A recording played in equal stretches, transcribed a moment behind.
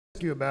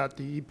ask you about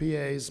the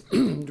EPA's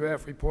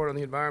draft report on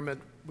the environment.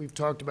 We've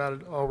talked about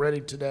it already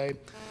today.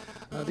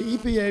 The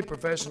EPA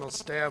professional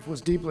staff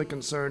was deeply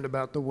concerned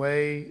about the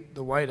way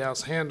the White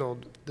House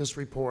handled this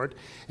report.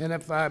 And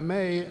if I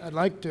may, I'd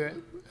like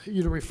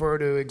you to refer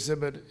to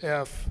Exhibit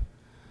F,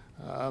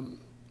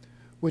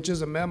 which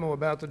is a memo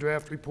about the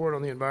draft report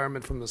on the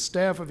environment from the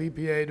staff of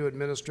EPA to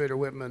Administrator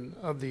Whitman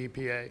of the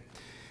EPA.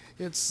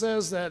 It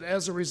says that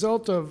as a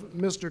result of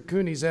Mr.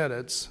 Cooney's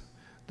edits,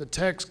 the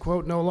text,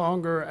 quote, no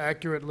longer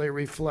accurately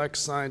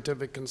reflects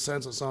scientific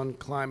consensus on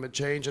climate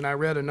change. And I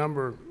read a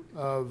number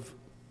of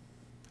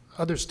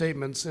other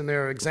statements in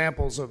there,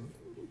 examples of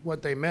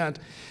what they meant.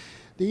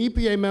 The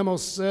EPA memo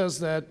says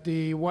that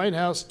the White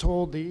House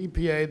told the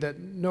EPA that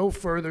no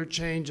further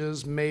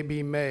changes may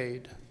be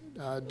made.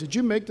 Did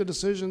you make the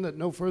decision that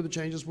no further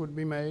changes would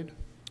be made?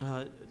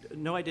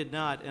 No, I did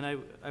not. And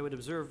I would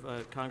observe,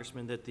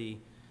 Congressman, that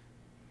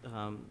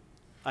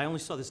I only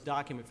saw this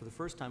document for the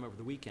first time over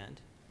the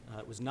weekend.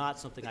 It was not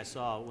something I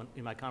saw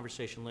in my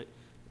conversation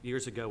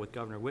years ago with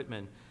Governor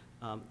Whitman.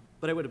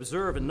 But I would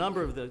observe a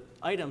number of the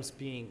items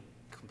being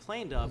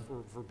complained of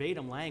were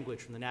verbatim language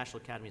from the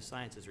National Academy of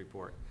Sciences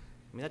report.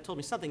 I mean, that told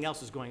me something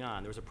else was going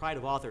on. There was a pride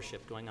of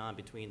authorship going on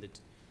between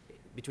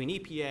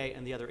EPA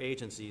and the other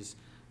agencies.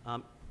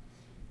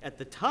 At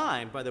the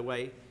time, by the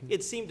way,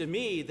 it seemed to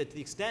me that to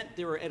the extent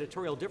there were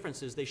editorial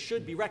differences, they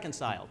should be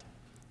reconciled.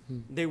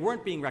 They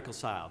weren't being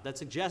reconciled. That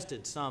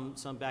suggested some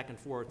back and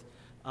forth.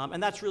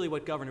 And that's really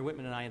what Governor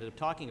Whitman and I ended up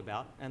talking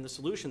about. And the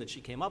solution that she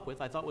came up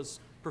with, I thought,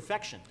 was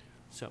perfection.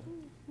 So,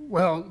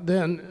 well,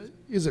 then,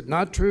 is it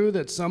not true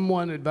that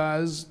someone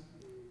advised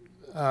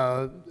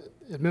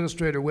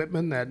Administrator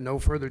Whitman that no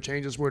further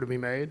changes were to be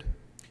made?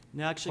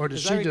 No, actually,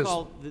 as I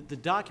recall, the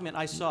document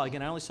I saw,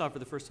 again, I only saw it for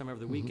the first time over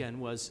the weekend,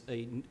 was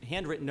a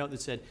handwritten note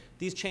that said,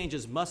 these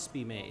changes must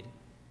be made.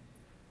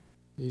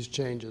 These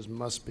changes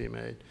must be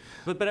made.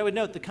 But I would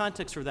note the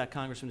context for that,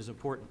 Congressman, is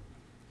important.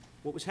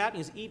 What was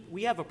happening is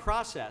we have a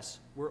process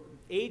where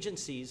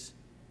agencies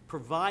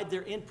provide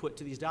their input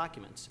to these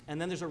documents,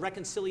 and then there's a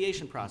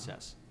reconciliation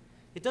process.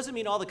 It doesn't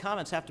mean all the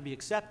comments have to be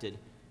accepted.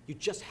 You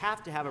just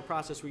have to have a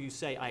process where you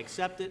say, I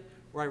accept it,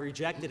 or I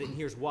reject it, and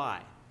here's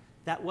why.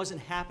 That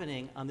wasn't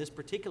happening on this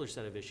particular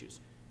set of issues.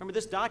 Remember,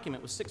 this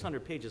document was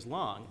 600 pages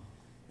long.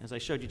 As I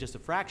showed you just a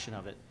fraction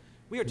of it.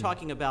 We are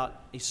talking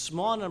about a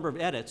small number of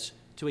edits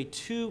to a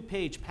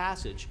 2-page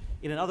passage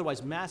in an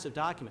otherwise massive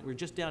document. We're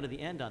just down to the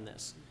end on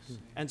this.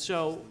 And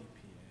so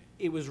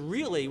it was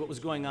really what was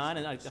going on,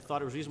 and I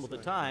thought it was reasonable at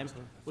the time,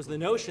 was the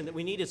notion that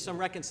we needed some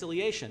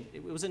reconciliation.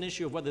 It was an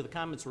issue of whether the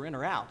comments were in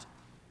or out.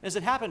 As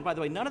it happened, by the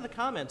way, none of the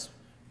comments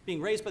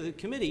being raised by the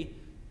committee,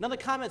 none of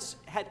the comments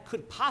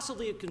could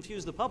possibly have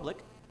confused the public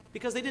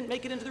because they didn't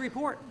make it into the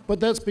report. But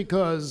that's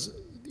because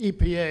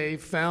EPA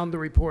found the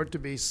report to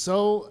be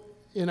so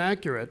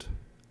inaccurate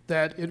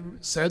that it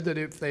said that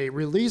if they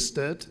released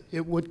it,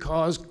 it would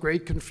cause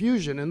great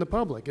confusion in the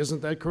public.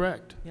 Isn't that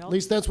correct? Yeah, at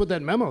least that's what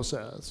that memo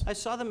says. I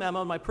saw the memo,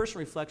 and my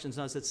personal reflections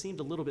on it, it seemed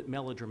a little bit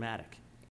melodramatic.